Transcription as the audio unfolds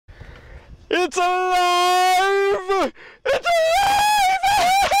It's alive! It's alive!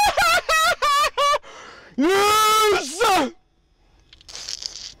 Yes!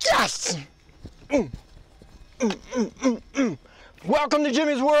 Yes! Welcome to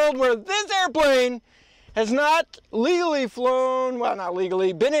Jimmy's World, where this airplane has not legally flown, well, not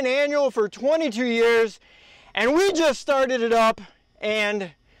legally, been an annual for 22 years, and we just started it up,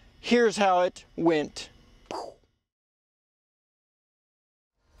 and here's how it went.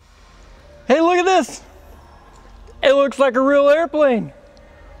 Hey, look at this. It looks like a real airplane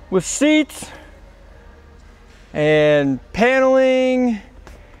with seats and paneling.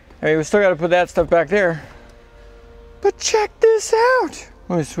 I mean, we still got to put that stuff back there. But check this out.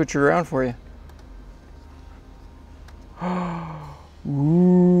 Let me switch it around for you.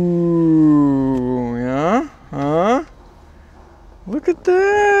 Ooh, yeah, huh? Look at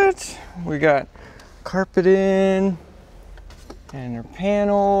that. We got carpet in and our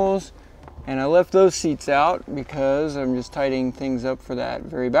panels. And I left those seats out because I'm just tidying things up for that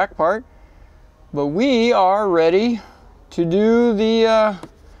very back part. But we are ready to do the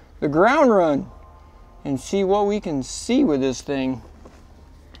ground run and see what we can see with this thing.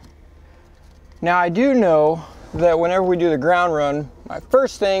 Now I do know that whenever we do the ground run, my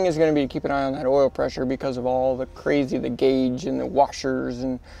first thing is going to be to keep an eye on that oil pressure because of all the crazy, the gauge and the washers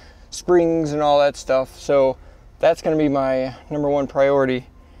and springs and all that stuff. So that's going to be my #1 priority.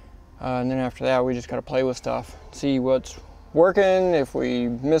 And then after that, we just got to play with stuff, see what's working, if we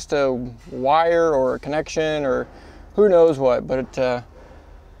missed a wire or a connection or who knows what, but I'm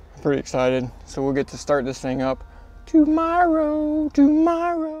pretty excited. So we'll get to start this thing up tomorrow.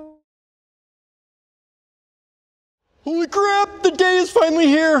 Holy crap, the day is finally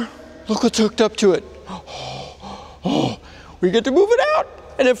here. Look what's hooked up to it. Oh, we get to move it out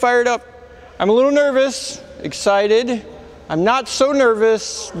and it fired up. I'm a little nervous, excited. I'm not so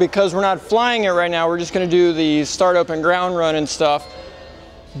nervous because we're not flying it right now. We're just gonna do the startup and ground run and stuff.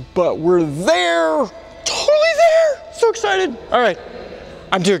 But we're there, totally there. So excited. All right,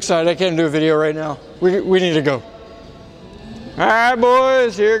 I'm too excited. I can't do a video right now. We need to go. All right,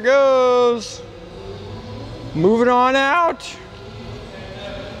 boys, here it goes. Moving on out.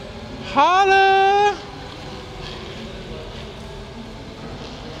 Holla.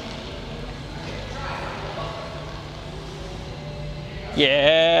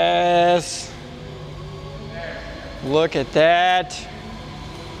 Yes. Look at that.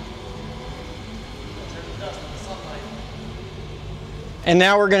 And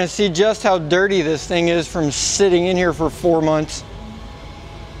now we're going to see just how dirty this thing is from sitting in here for 4 months.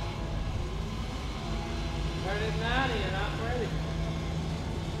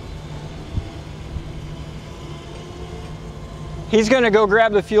 He's going to go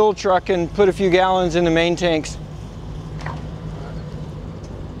grab the fuel truck and put a few gallons in the main tanks.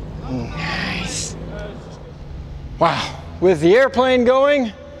 Nice. Wow. With the airplane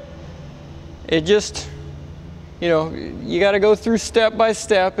going, it just, you know, you got to go through step by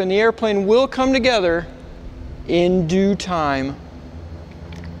step, and the airplane will come together in due time.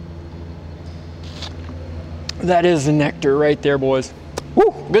 That is the nectar right there, boys.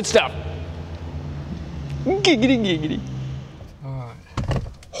 Woo, good stuff. Giggity, giggity.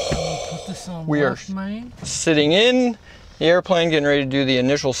 We are sitting in the airplane, getting ready to do the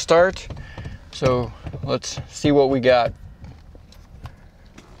initial start. So let's see what we got.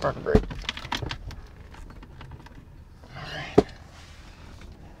 Park and brake. All right.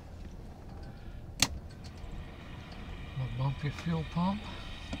 We'll bump your fuel pump.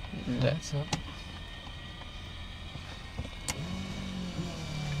 That's up.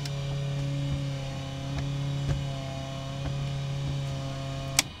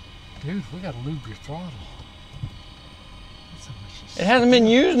 Dude, we gotta lube your throttle. It hasn't been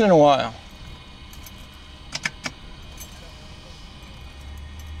used in a while.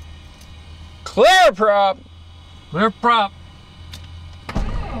 Clear prop. Clear prop.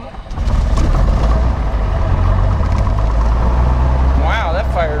 Wow,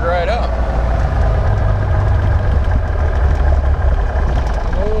 that fired right up.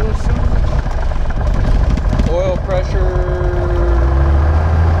 Oil pressure.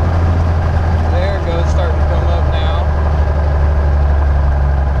 Starting to come up now.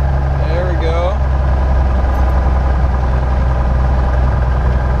 There we go.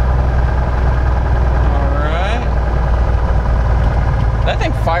 All right. That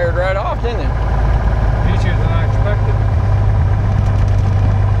thing fired right off, didn't it? Easier than I expected.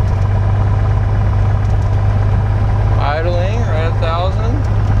 Idling right at 1,000.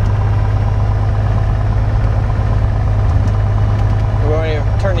 You want me to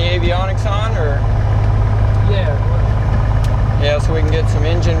turn the avionics on, or? Yeah. Yeah, so we can get some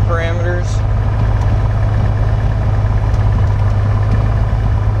engine parameters.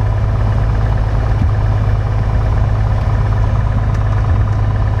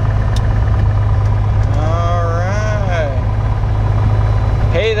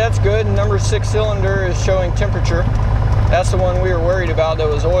 Hey, that's good. Number 6 cylinder is showing temperature. That's the one we were worried about that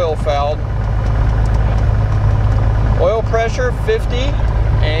was oil fouled. Oil pressure 50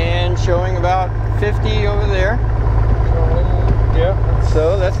 and showing about 50 over there. Yeah.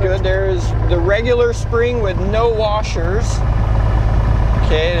 So that's good. There is the regular spring with no washers.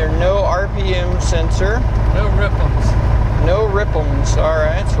 Okay, there's no RPM sensor. No ripples. No ripples. All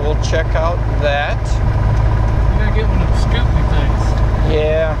right, so we'll check out that. You gotta get one of them scoopy things.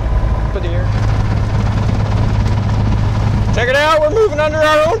 Yeah, put here. Check it out, we're moving under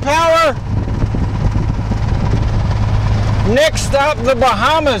our own power. Next stop, the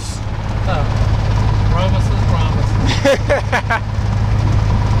Bahamas. Oh, promises.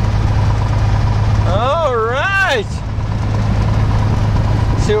 All right.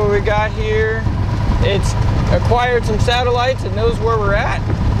 See what we got here. It's acquired some satellites. It knows where we're at.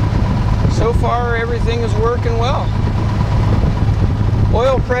 So far, everything is working well.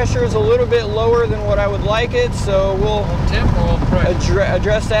 Oil pressure is a little bit lower than what I would like it, so we'll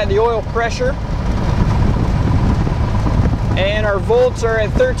address that, the oil pressure. And our volts are at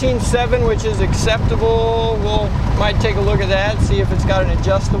 13.7, which is acceptable. We'll might take a look at that, see if it's got an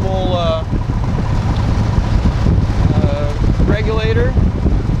adjustable regulator.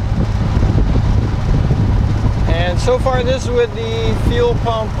 And so far this is with the fuel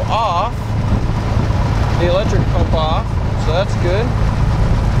pump off, the electric pump off, so that's good.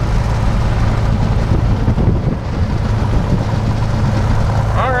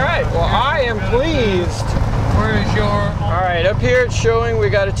 All right, well, I am pleased. Where is your... All right, up here it's showing we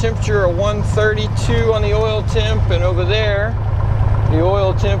got a temperature of 132 on the oil temp, and over there, the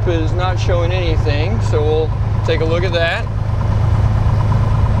oil temp is not showing anything, so we'll take a look at that.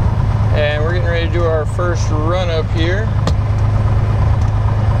 And we're getting ready to do our first run up here.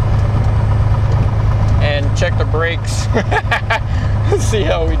 And check the brakes. Let's see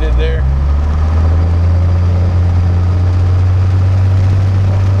how we did there.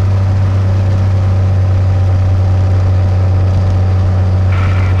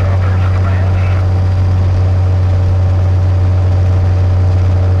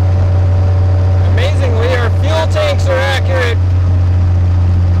 Tanks are accurate.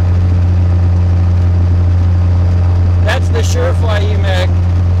 That's the Surefly EMEC.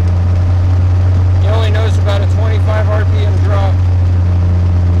 You only notice about a 25 RPM drop.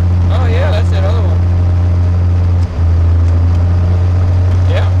 Oh yeah, that's that other one.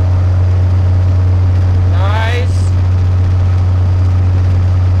 Yeah. Nice.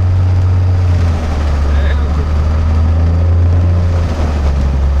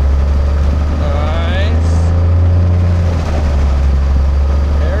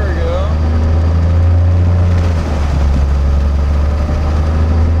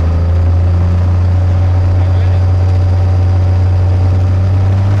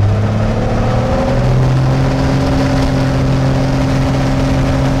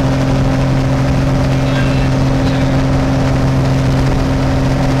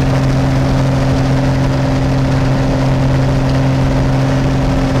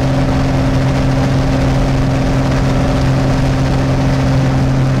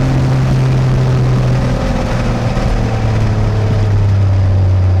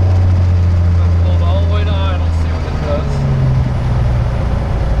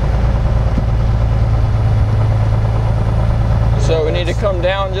 Come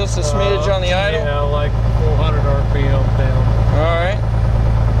down just a smidge on the idle? Yeah, like 400 RPM down. Alright.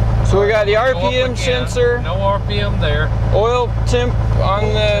 So we got the RPM sensor. No RPM there. Oil temp on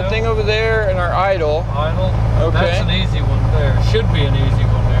the thing over there, and our idle. Idle. Okay. That's an easy one there. Should be an easy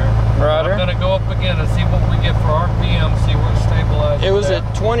one there. Righter. I'm going to go up again and see what we get for RPM, see where it stabilizes. It was at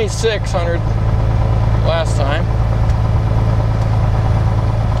 2,600 last time.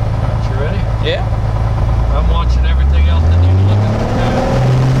 Got you ready? Yeah. I'm watching everything else that you look at.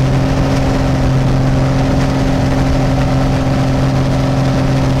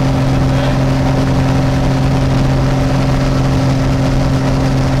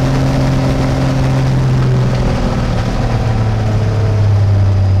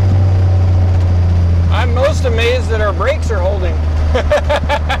 I'm most amazed that our brakes are holding.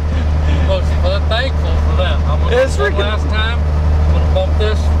 Most thankful for them. I'm going to do last time. I'm going to bump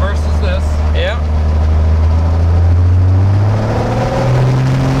this versus this. Yeah.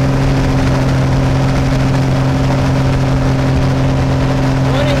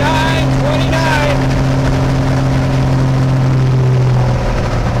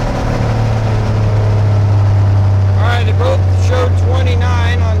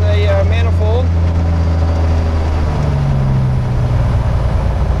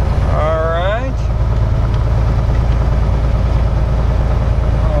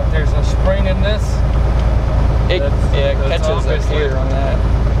 It catches up here on that.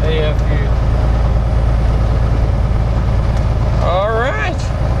 AFU. All right.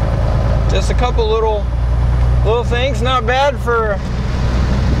 Just a couple little things. Not bad for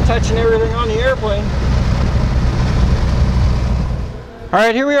touching everything on the airplane. All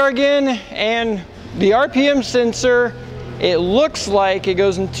right, here we are again, and the RPM sensor, it looks like it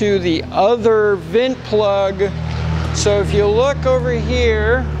goes into the other vent plug. So if you look over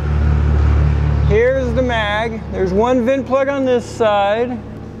here, here's the mag. There's one vent plug on this side,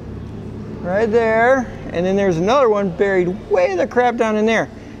 right there, and then there's another one buried way the crap down in there.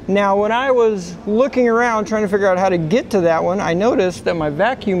 Now, when I was looking around trying to figure out how to get to that one, I noticed that my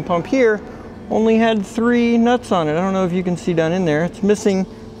vacuum pump here only had 3 nuts on it. I don't know if you can see down in there. It's missing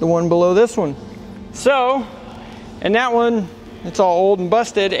the one below this one. So, and that one, it's all old and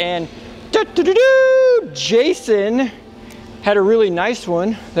busted, and Jason had a really nice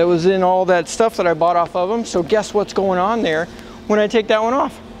one that was in all that stuff that I bought off of him. So guess what's going on there when I take that one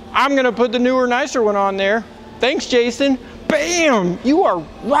off? I'm gonna put the newer, nicer one on there. Thanks, Jason. Bam! You are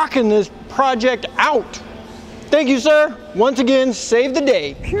rocking this project out. Thank you, sir. Once again, saved the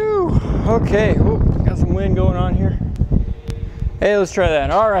day. Phew. Okay, ooh, got some wind going on here. Hey, let's try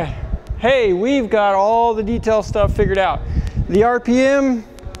that. All right. Hey, we've got all the detail stuff figured out. The RPM,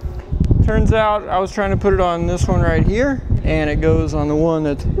 turns out I was trying to put it on this one right here, and it goes on the one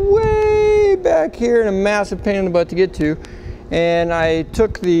that's way back here and a massive pain in the butt to get to. And I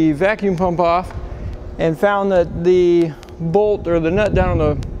took the vacuum pump off and found that the bolt or the nut down on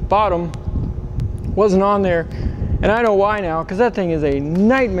the bottom wasn't on there. And I know why now, because that thing is a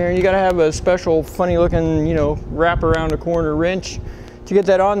nightmare, and you gotta have a special funny looking, you know, wrap around a corner wrench to get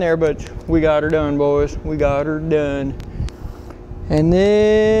that on there, but we got her done, boys. We got her done. And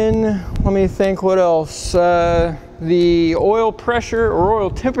then, let me think what else. The oil pressure or oil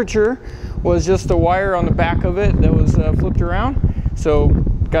temperature was just a wire on the back of it that was flipped around. So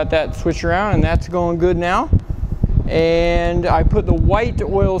got that switched around, and that's going good now. And I put the white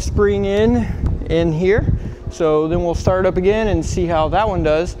oil spring in here. So then we'll start up again and see how that one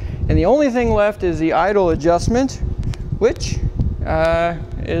does. And the only thing left is the idle adjustment, which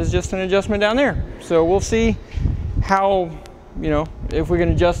is just an adjustment down there. So we'll see how, you know, if we can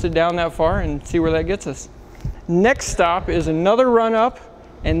adjust it down that far and see where that gets us. Next stop is another run up,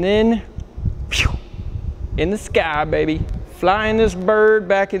 and then phew, in the sky, baby. Flying this bird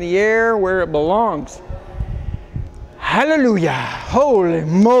back in the air where it belongs. Hallelujah. Holy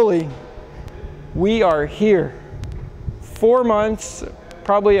moly. We are here. 4 months,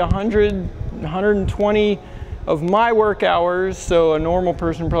 probably 100, 120 of my work hours. So a normal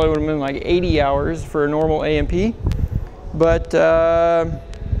person probably would have been like 80 hours for a normal A&P. But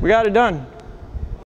we got it done.